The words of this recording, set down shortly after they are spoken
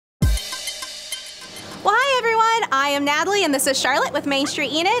I am Natalie and this is Charlotte with Main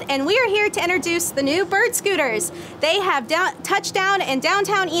Street Enid, and we are here to introduce the new bird scooters. They have touchdown in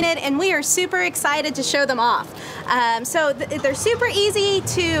Downtown Enid and we are super excited to show them off. They're super easy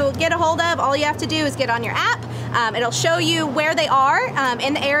to get a hold of. All you have to do is get on your app. It'll show you where they are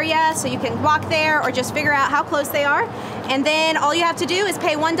in the area, so you can walk there or just figure out how close they are. And then all you have to do is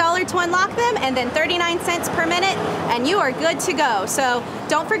pay $1 to unlock them and then 39 cents per minute and you are good to go. So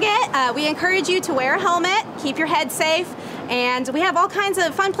don't forget, we encourage you to wear a helmet, keep your head safe, and we have all kinds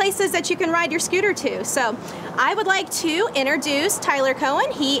of fun places that you can ride your scooter to. So I would like to introduce Tyler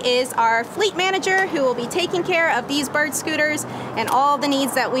Cohen. He is our fleet manager who will be taking care of these bird scooters and all the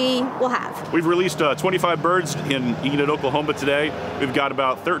needs that we will have. We've released 25 birds in Enid, Oklahoma today. We've got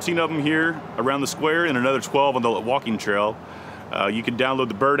about 13 of them here around the square and another 12 on the walking trail. You can download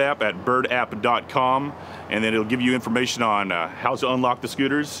the Bird app at birdapp.com, and then it'll give you information on how to unlock the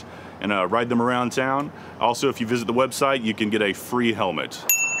scooters and ride them around town. Also, if you visit the website, you can get a free helmet.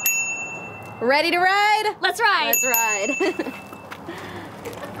 Ready to ride? Let's ride! Let's ride.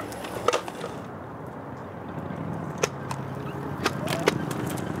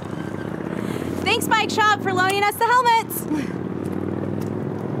 Thanks, Bike Shop, for loaning us the helmets.